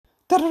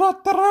Bang!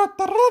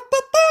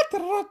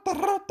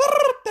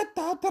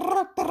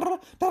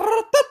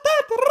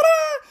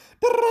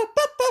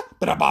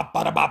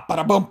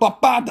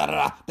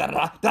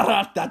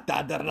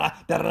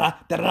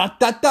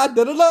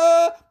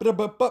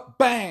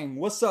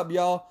 What's up,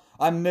 y'all?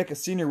 I'm Nick, a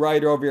senior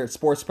writer over here at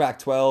Sports Pack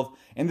 12,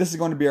 and this is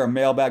going to be our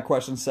mailbag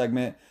question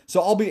segment. So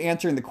I'll be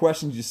answering the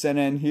questions you sent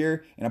in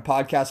here in a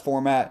podcast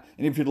format,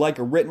 and if you'd like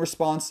a written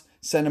response,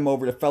 send them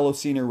over to fellow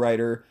senior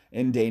writer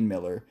and Dane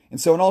Miller. And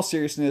so in all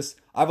seriousness,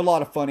 I have a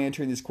lot of fun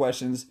answering these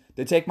questions.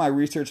 They take my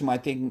research and my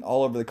thinking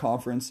all over the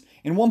conference.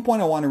 And one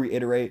point I want to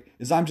reiterate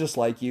is I'm just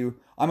like you.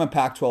 I'm a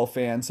Pac-12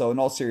 fan, so in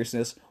all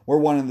seriousness, we're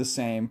one and the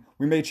same.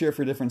 We may cheer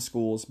for different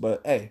schools,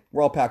 but hey,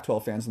 we're all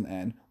Pac-12 fans in the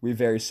end. We're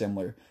very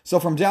similar. So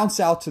from down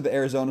south to the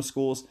Arizona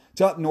schools,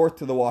 to up north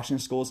to the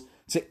Washington schools,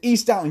 to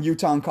east out in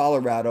Utah and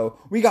Colorado,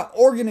 we got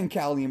Oregon and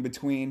Cali in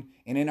between,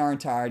 and in our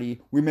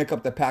entirety, we make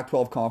up the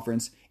Pac-12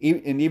 conference.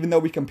 And even though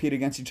we compete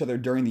against each other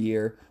during the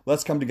year,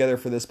 let's come together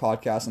for this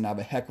podcast and have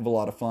a heck of a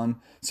lot of fun.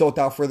 So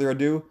without further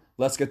ado,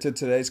 let's get to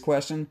today's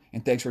question,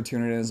 and thanks for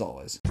tuning in as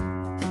always.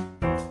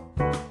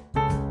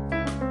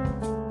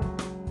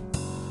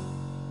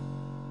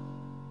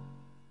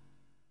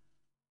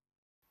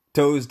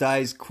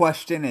 Tuesday's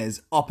question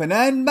is up and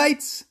in,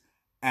 mates,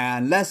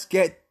 and let's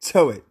get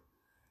to it.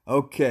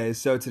 Okay,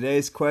 so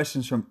today's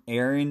question is from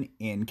Aaron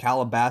in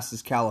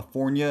Calabasas,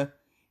 California,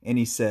 and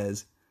he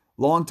says,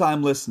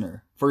 long-time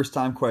listener,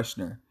 first-time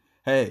questioner.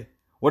 Hey,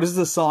 what is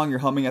the song you're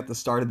humming at the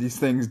start of these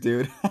things,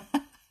 dude?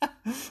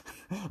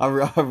 I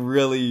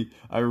really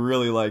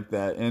like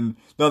that. And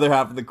the other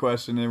half of the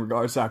question in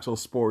regards to actual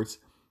sports.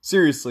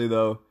 Seriously,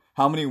 though,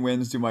 how many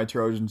wins do my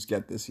Trojans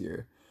get this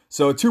year?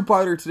 So a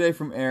two-parter today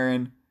from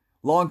Aaron.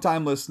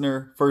 Long-time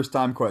listener,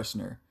 first-time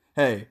questioner.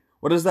 Hey,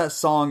 what is that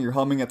song you're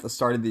humming at the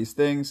start of these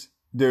things?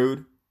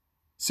 Dude.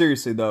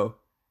 Seriously, though,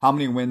 how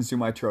many wins do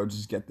my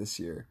Trojans get this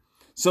year?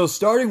 So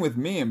starting with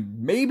me, and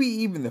maybe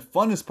even the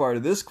funnest part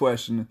of this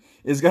question,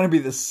 is going to be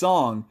the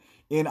song.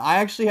 And I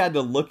actually had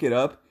to look it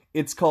up.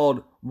 It's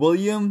called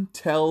William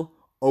Tell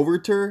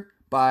Overture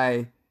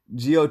by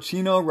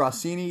Gioacchino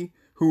Rossini,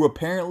 who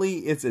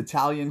apparently is an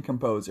Italian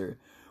composer.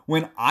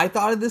 When I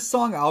thought of this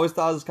song, I always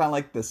thought it was kind of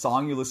like the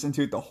song you listen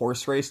to at the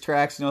horse race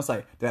tracks. You know, it's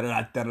like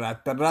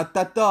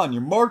da-da-da-da-da-da-da-da, on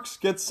your marks,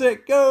 get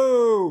set,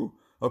 go!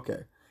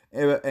 Okay.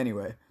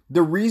 Anyway,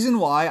 the reason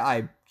why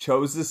I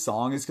chose this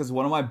song is because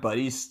one of my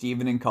buddies,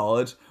 Steven, in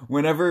college,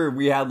 whenever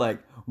we had like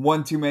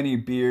one too many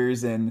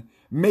beers and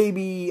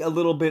maybe a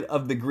little bit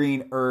of the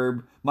green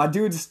herb, my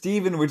dude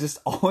Steven would just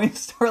always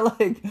start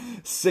like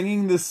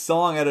singing this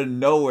song out of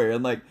nowhere,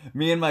 and like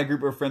me and my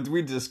group of friends,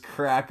 we'd just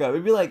crack up.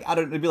 It'd be like,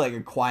 it'd be like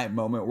a quiet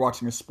moment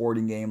watching a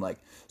sporting game, like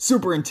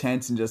super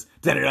intense, and just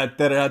da da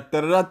da da da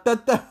da da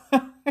da.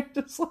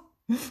 Just like,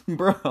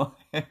 bro,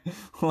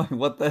 like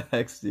what the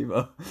heck,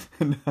 Steve-O?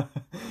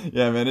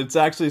 Yeah, man, it's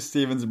actually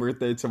Steven's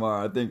birthday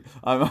tomorrow. I think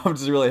I'm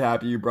just really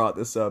happy you brought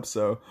this up.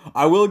 So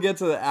I will get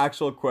to the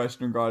actual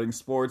question regarding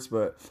sports,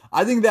 but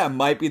I think that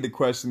might be the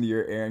question of the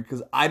year, Aaron,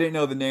 because I didn't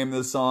know the name of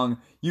the song.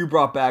 You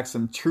brought back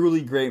some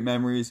truly great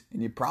memories,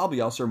 and you probably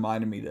also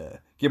reminded me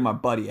to give my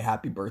buddy a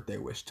happy birthday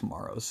wish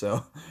tomorrow.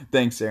 So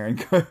thanks, Aaron.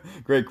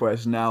 Great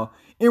question. Now,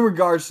 in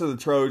regards to the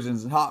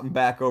Trojans, and hopping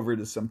back over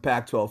to some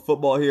Pac-12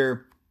 football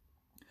here,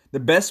 the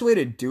best way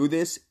to do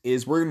this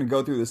is we're going to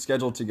go through the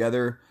schedule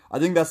together. I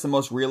think that's the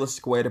most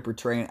realistic way to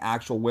portray an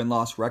actual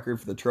win-loss record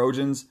for the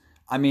Trojans.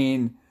 I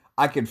mean,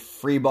 I could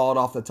freeball it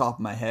off the top of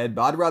my head,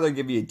 but I'd rather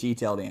give you a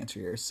detailed answer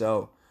here.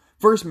 So,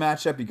 first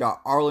matchup, you got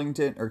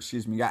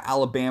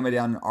Alabama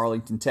down in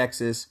Arlington,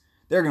 Texas.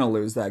 They're going to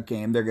lose that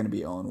game. They're going to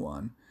be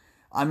 0-1.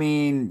 I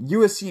mean,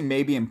 USC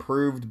may be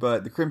improved,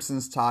 but the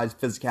Crimson's Tide's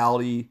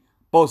physicality,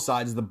 both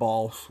sides of the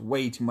ball,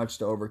 way too much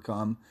to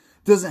overcome.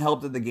 Doesn't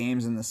help that the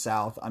game's in the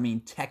South. I mean,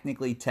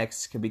 technically,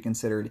 Texas could be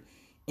considered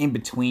in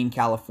between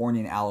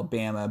California and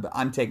Alabama, but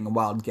I'm taking a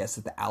wild guess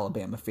that the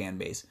Alabama fan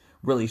base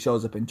really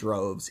shows up in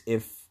droves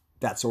if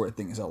that sort of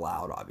thing is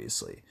allowed,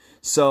 obviously.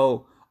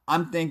 So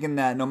I'm thinking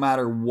that no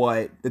matter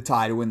what, the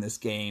Tide win this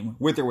game,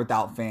 with or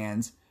without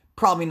fans,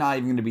 probably not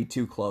even going to be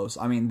too close.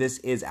 I mean, this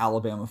is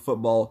Alabama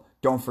football.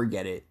 Don't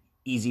forget it.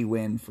 Easy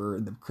win for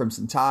the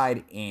Crimson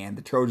Tide, and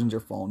the Trojans are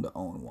falling to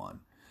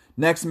 0-1.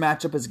 Next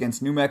matchup is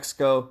against New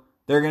Mexico.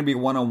 They're going to be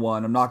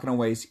 1-1. I'm not going to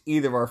waste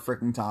either of our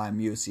freaking time.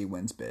 USC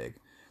wins big.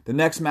 The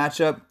next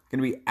matchup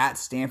going to be at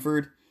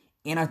Stanford.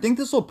 And I think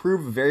this will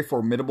prove a very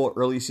formidable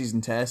early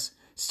season test.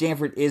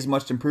 Stanford is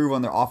much improved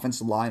on their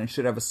offensive line and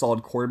should have a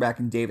solid quarterback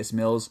in Davis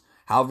Mills.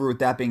 However, with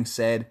that being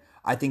said,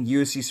 I think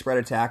USC spread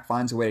attack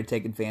finds a way to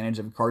take advantage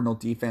of a Cardinal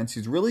defense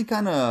who's really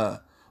kind of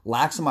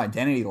lacked some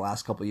identity the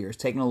last couple of years,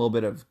 taking a little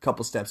bit of a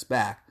couple steps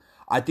back.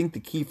 I think the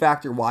key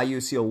factor why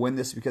USC will win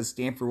this is because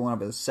Stanford will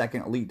have a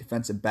second elite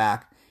defensive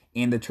back,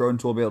 and the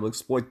Trojans will be able to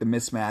exploit the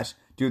mismatch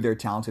due to their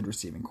talented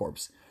receiving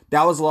corps.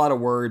 That was a lot of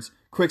words.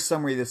 Quick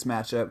summary of this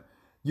matchup.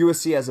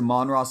 USC has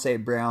Amon-Ra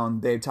St.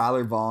 Brown. They have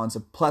Tyler Vaughns, a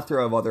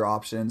plethora of other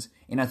options.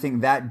 And I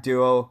think that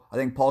duo,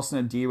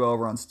 Paulson Adebo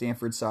over on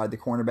Stanford's side, the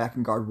cornerback,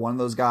 can guard one of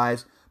those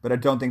guys. but I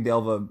don't think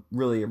they'll have a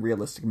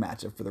realistic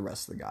matchup for the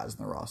rest of the guys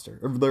in the roster,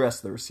 or the rest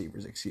of the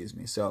receivers, excuse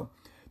me. So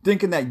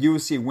thinking that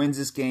USC wins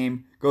this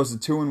game, goes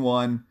to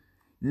 2-1,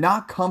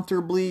 not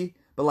comfortably,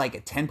 but like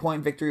a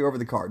 10-point victory over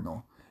the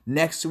Cardinal.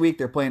 Next week,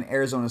 they're playing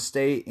Arizona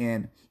State,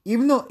 and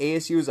even though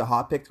ASU is a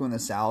hot pick to win the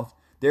South,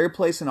 they're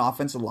replacing an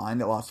offensive line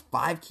that lost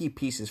 5 key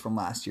pieces from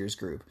last year's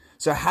group.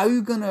 So how are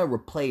you going to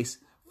replace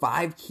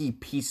 5 key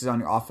pieces on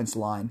your offensive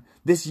line?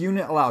 This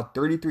unit allowed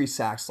 33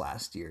 sacks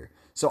last year.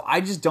 So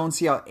I just don't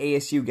see how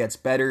ASU gets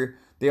better.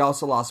 They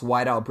also lost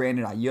wideout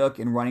Brandon Ayuk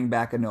and running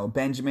back Noah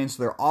Benjamin,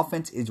 so their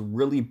offense is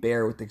really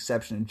bare with the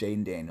exception of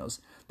Jaden Daniels.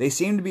 They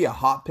seem to be a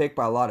hot pick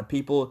by a lot of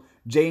people.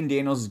 Jaden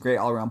Daniels is a great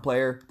all-around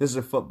player. This is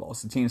a football.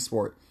 It's a team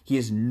sport. He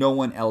has no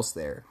one else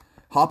there.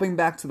 Hopping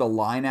back to the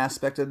line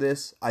aspect of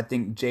this, I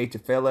think Jay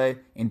Tufele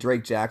and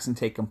Drake Jackson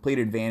take complete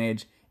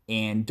advantage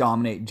and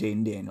dominate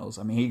Jaden Daniels.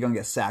 I mean, he's going to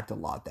get sacked a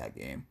lot that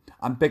game.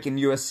 I'm picking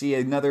USC,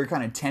 another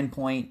kind of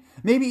 10-point,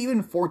 maybe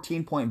even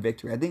 14-point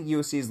victory. I think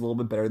USC is a little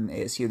bit better than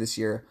ASU this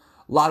year.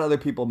 A lot of other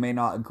people may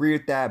not agree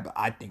with that, but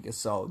I think it's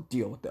so.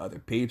 Deal with the other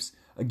peeps.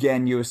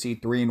 Again,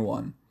 USC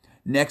 3-1.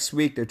 Next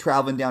week, they're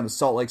traveling down to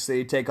Salt Lake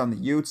City to take on the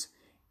Utes.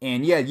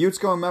 And yeah, Utes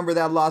going to remember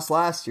that loss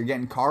last year,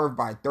 getting carved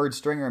by third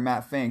stringer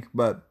Matt Fink.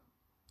 But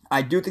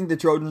I do think the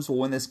Trojans will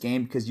win this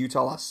game because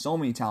Utah lost so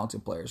many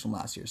talented players from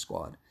last year's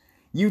squad.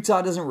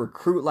 Utah doesn't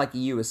recruit like a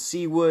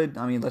USC would.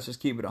 I mean, let's just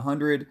keep it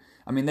 100.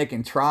 I mean, they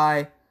can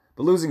try,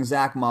 but losing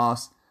Zach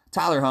Moss,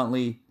 Tyler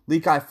Huntley,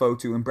 Lekai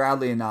Fotu, and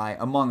Bradley and I,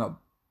 among a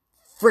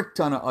frick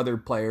ton of other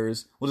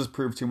players, will just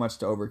prove too much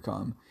to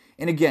overcome.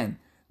 And again,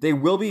 they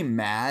will be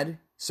mad,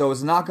 so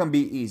it's not going to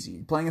be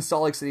easy. Playing in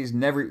Salt Lake City is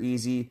never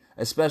easy,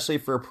 especially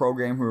for a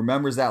program who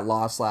remembers that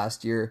loss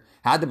last year,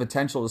 had the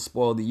potential to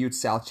spoil the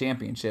Utes South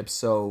Championship,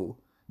 so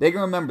they're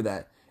going to remember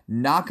that.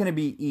 Not going to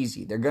be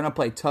easy. They're going to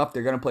play tough.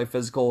 They're going to play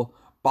physical.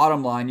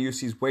 Bottom line,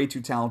 USC is way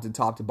too talented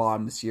top to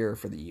bottom this year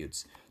for the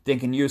Utes.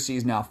 Thinking USC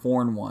is now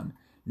 4-1.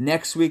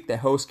 Next week, they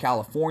host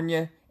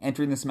California,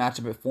 entering this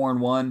matchup at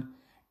 4-1.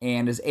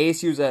 And as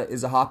ASU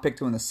is a hot pick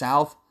to win the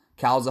South,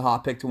 Cal's a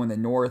hot pick to win the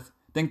North.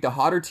 I think the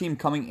hotter team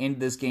coming into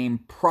this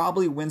game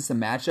probably wins the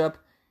matchup.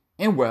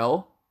 And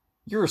well,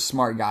 you're a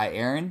smart guy,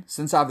 Aaron.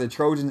 Since I have the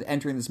Trojans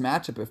entering this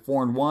matchup at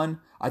 4-1,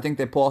 I think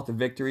they pull off the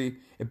victory.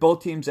 If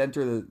both teams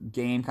enter the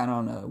game kind of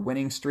on a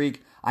winning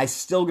streak, I'm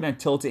still going to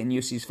tilt it in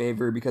UC's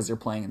favor because they're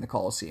playing in the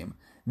Coliseum.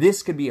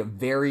 This could be a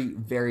very,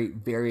 very,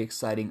 very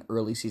exciting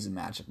early season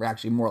matchup, or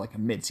actually more like a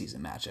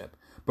mid-season matchup.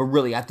 But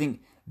really, I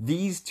think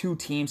these two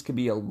teams could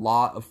be a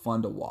lot of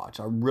fun to watch.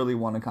 I really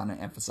want to kind of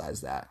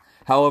emphasize that.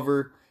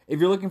 However, if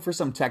you're looking for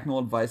some technical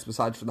advice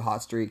besides for the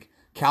hot streak,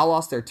 Cal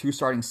lost their 2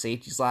 starting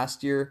safeties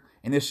last year,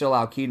 and this should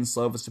allow Keaton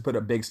Slovis to put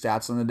up big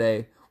stats on the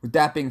day. With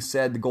that being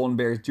said, the Golden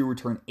Bears do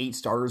return 8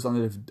 starters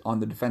on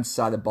the defensive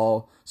side of the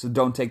ball, so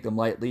don't take them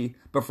lightly.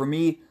 But for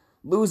me,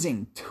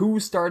 losing 2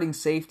 starting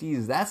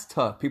safeties, that's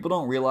tough. People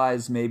don't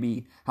realize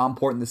maybe how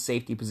important the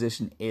safety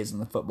position is in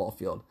the football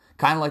field.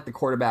 Kind of like the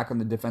quarterback on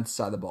the defensive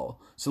side of the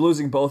ball. So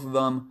losing both of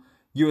them,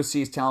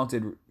 USC's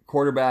talented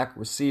quarterback,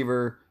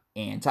 receiver,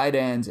 and tight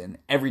ends, and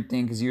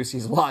everything, because USC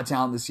has a lot of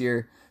talent this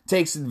year,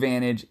 takes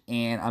advantage,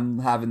 and I'm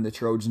having the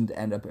Trojans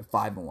end up at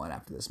 5-1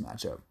 after this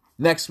matchup.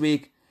 Next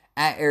week,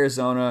 at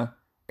Arizona,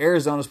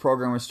 Arizona's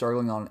program is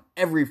struggling on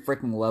every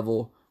freaking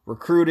level.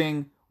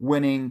 Recruiting,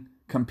 winning,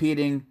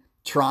 competing,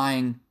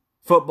 trying,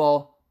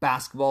 football,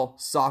 basketball,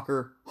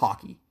 soccer,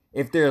 hockey.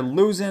 If they're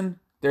losing,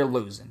 they're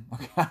losing.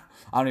 Okay?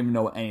 I don't even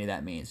know what any of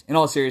that means. In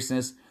all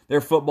seriousness,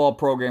 their football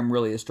program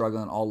really is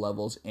struggling on all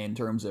levels in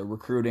terms of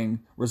recruiting,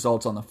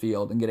 results on the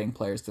field, and getting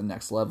players to the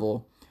next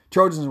level.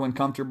 Trojans win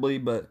comfortably,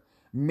 but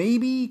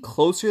maybe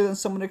closer than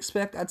some would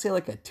expect. I'd say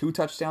like a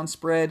 2-touchdown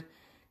spread.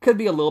 Could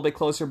be a little bit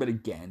closer, but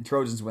again,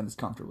 Trojans win this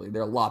comfortably.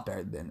 They're a lot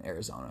better than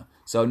Arizona.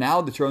 So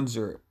now the Trojans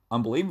are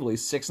unbelievably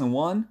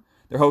 6-1.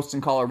 They're hosting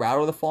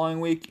Colorado the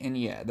following week, and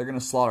yeah, they're going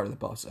to slaughter the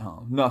Buffs at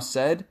home. Enough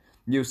said,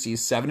 UC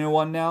is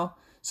 7-1 now.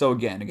 So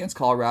again, against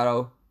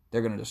Colorado,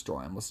 they're going to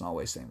destroy them. Let's not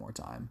waste any more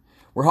time.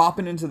 We're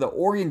hopping into the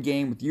Oregon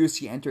game with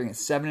USC entering at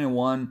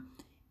 7-1,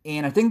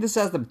 and I think this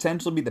has the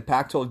potential to be the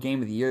Pac-12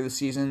 game of the year this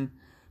season,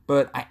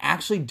 but I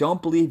actually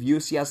don't believe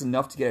USC has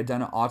enough to get it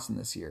done at Autzen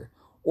this year.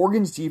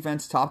 Oregon's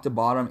defense, top to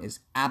bottom, is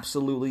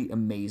absolutely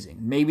amazing.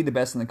 Maybe the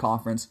best in the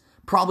conference,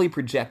 probably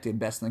projected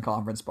best in the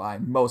conference by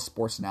most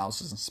sports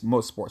analysis and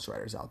most sports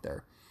writers out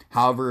there.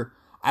 However,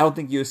 I don't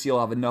think USC will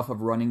have enough of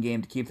a running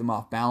game to keep them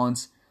off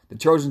balance. The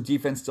Trojan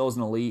defense still is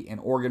an elite, and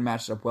Oregon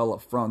matched up well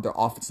up front. Their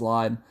offensive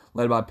line,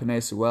 led by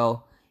Penei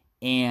Sewell.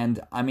 And,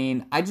 I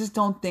mean, I just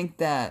don't think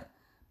that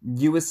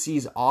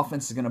USC's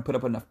offense is going to put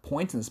up enough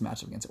points in this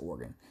matchup against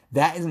Oregon.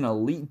 That is an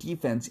elite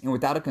defense, and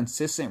without a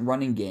consistent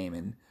running game,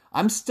 and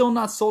I'm still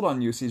not sold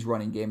on USC's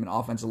running game and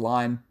offensive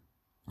line.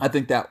 I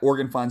think that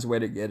Oregon finds a way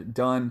to get it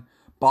done.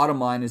 Bottom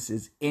line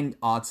is in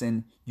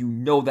Autzen, you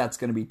know that's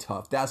going to be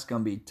tough. That's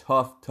going to be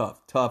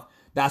tough.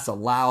 That's a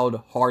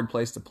loud, hard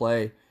place to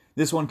play.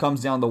 This one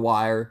comes down the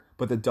wire,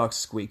 but the Ducks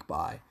squeak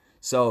by.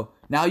 So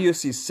now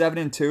USC is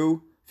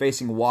 7-2,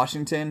 facing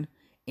Washington.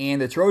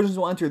 And the Trojans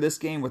will enter this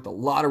game with a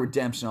lot of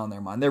redemption on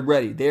their mind. They're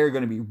ready. They're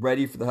going to be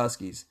ready for the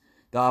Huskies.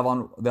 They'll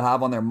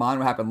have on their mind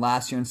what happened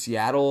last year in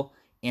Seattle,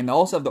 and they'll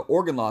also have the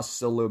Oregon loss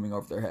still looming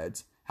over their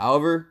heads.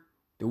 However,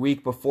 the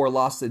week before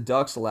loss to the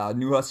Ducks allowed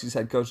new Huskies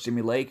head coach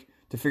Jimmy Lake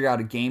to figure out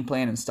a game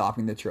plan in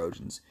stopping the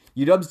Trojans.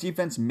 UW's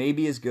defense may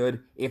be as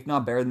good, if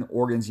not better than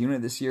Oregon's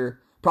unit this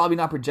year. Probably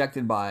not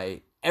projected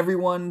by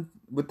everyone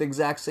with the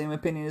exact same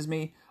opinion as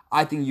me.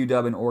 I think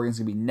UW and Oregon's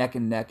going to be neck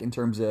and neck in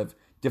terms of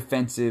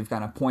defensive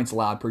kind of points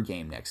allowed per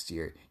game next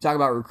year. Talk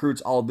about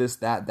recruits, all this,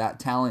 that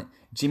talent.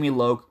 Jimmy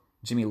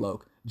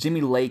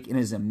Lake, and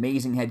his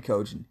amazing head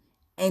coach, and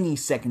any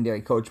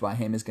secondary coach by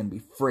him is going to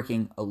be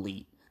freaking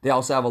elite. They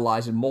also have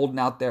Elijah Molden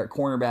out there at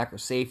cornerback or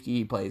safety.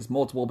 He plays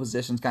multiple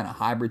positions, kind of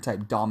hybrid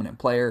type dominant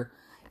player.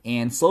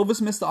 And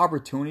Slovis missed the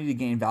opportunity to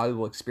gain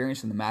valuable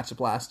experience in the matchup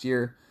last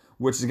year,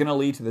 which is going to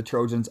lead to the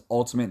Trojans'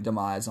 ultimate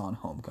demise on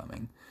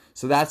homecoming.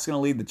 So that's going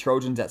to leave the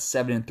Trojans at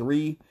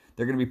 7-3.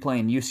 They're going to be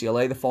playing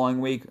UCLA the following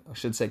week. I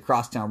should say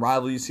crosstown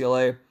rival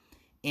UCLA.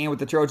 And with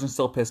the Trojans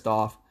still pissed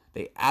off,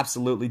 they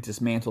absolutely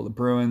dismantle the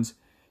Bruins.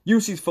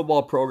 UC's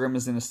football program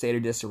is in a state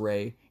of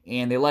disarray,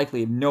 and they likely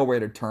have nowhere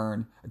to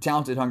turn. A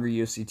talented, hungry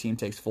UC team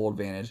takes full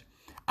advantage.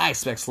 I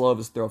expect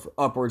Slovis to throw for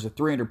upwards of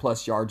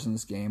 300-plus yards in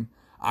this game.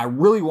 I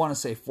really want to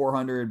say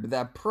 400, but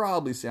that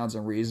probably sounds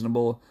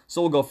unreasonable,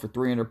 so we'll go for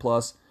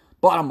 300-plus.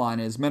 Bottom line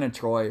is, men of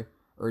Troy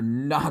are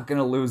not going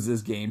to lose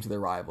this game to their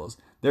rivals.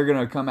 They're going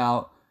to come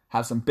out,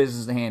 have some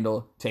business to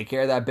handle, take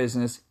care of that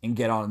business, and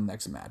get on to the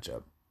next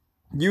matchup.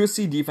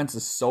 USC defense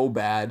is so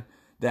bad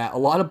that a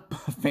lot of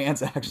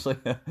fans actually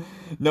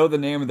know the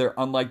name of their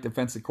unliked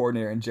defensive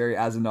coordinator and Jerry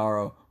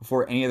Azzinaro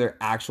before any of their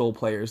actual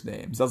players'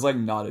 names. That's like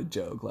not a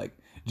joke. Like,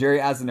 Jerry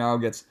Azzinaro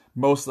gets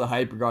most of the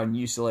hype regarding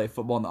UCLA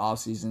football in the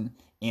offseason,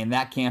 and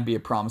that can't be a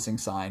promising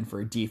sign for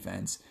a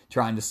defense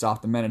trying to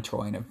stop the men of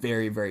Troy in a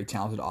very, very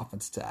talented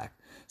offense attack.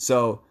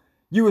 So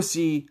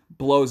USC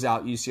blows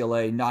out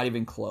UCLA, not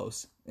even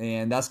close.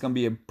 And that's going to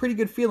be a pretty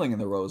good feeling in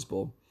the Rose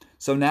Bowl.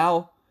 So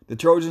now the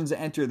Trojans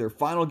enter their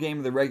final game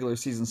of the regular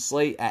season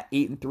slate at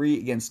 8-3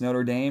 against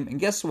Notre Dame. And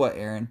guess what,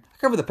 Aaron? I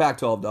cover the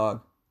Pac-12,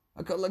 dog.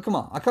 Come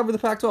on, I cover the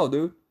Pac-12,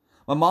 dude.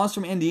 My mom's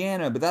from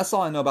Indiana, but that's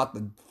all I know about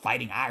the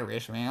Fighting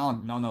Irish, man.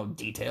 I don't know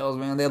details,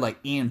 man. They had like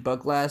Ian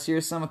Book last year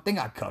or something. I think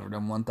I covered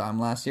them one time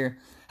last year.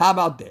 How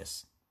about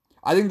this?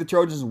 I think the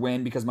Trojans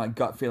win because my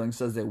gut feeling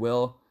says they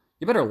will.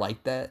 You better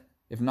like that.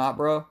 If not,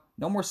 bro,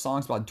 no more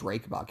songs about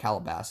Drake about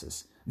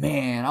Calabasas.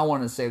 Man, I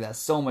wanted to say that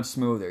so much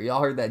smoother.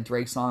 Y'all heard that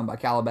Drake song by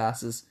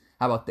Calabasas?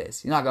 How about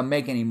this? You're not going to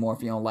make any more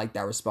if you don't like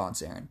that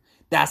response, Aaron.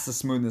 That's the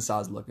smoothness I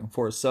was looking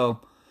for. So,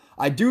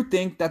 I do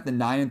think that the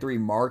 9-3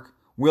 mark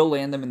will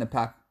land them in the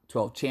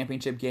Pac-12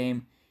 championship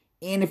game.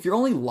 And if your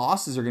only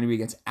losses are going to be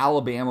against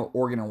Alabama,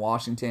 Oregon, and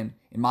Washington,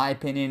 in my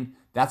opinion,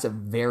 that's a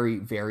very,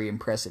 very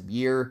impressive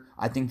year.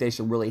 I think they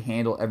should really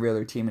handle every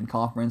other team in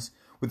conference,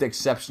 with the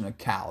exception of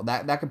Cal.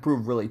 That could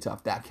prove really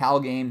tough. That Cal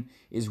game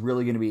is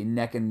really going to be a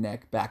neck and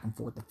neck, back and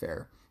forth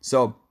affair.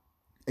 So,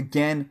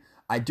 again,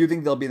 I do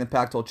think they'll be in the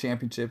Pac-12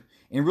 championship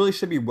and really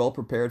should be well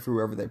prepared for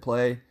whoever they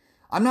play.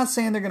 I'm not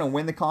saying they're going to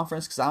win the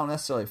conference because I don't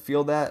necessarily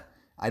feel that.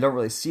 I don't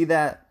really see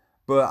that,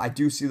 but I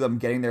do see them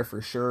getting there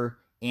for sure,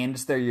 and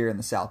it's their year in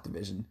the South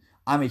Division.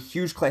 I'm a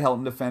huge Clay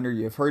Helton defender.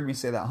 You've heard me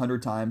say that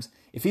 100 times.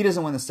 If he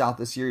doesn't win the South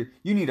this year,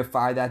 you need to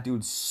fire that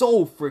dude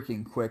so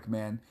freaking quick,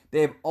 man.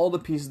 They have all the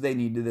pieces they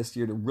need to this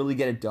year to really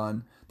get it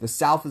done. The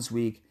South is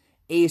weak.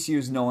 ASU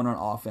is no one on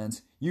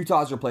offense.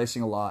 Utah's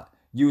replacing a lot.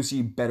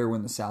 USC better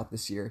win the South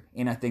this year,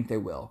 and I think they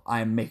will.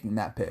 I am making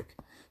that pick.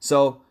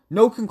 So,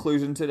 no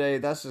conclusion today.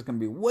 That's just going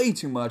to be way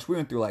too much. We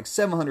went through like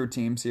 700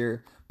 teams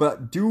here,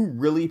 but do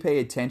really pay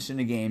attention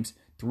to games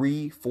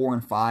 3, 4,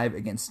 and 5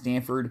 against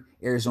Stanford,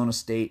 Arizona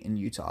State, and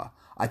Utah.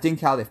 I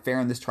think how they fare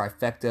in this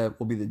trifecta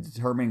will be the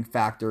determining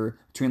factor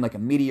between like a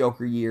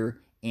mediocre year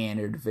and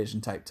a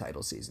division type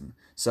title season.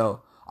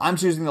 So, I'm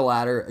choosing the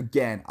latter.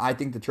 Again, I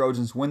think the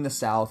Trojans win the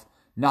South,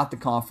 not the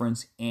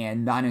conference,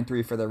 and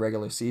 9-3 for their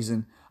regular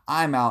season.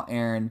 I'm out,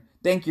 Aaron.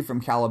 Thank you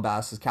from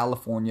Calabasas,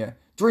 California.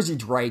 Drizzy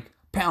Drake,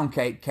 pound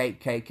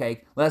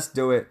cake. Let's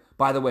do it.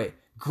 By the way,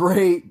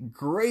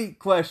 great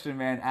question,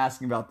 man,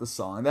 asking about the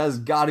song. That has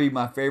got to be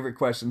my favorite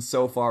question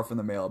so far from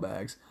the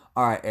mailbags.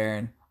 All right,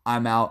 Aaron,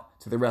 I'm out.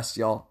 To the rest of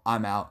y'all,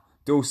 I'm out.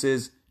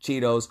 Deuces,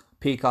 Cheetos,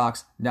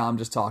 Peacocks. Now I'm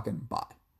just talking. Bye.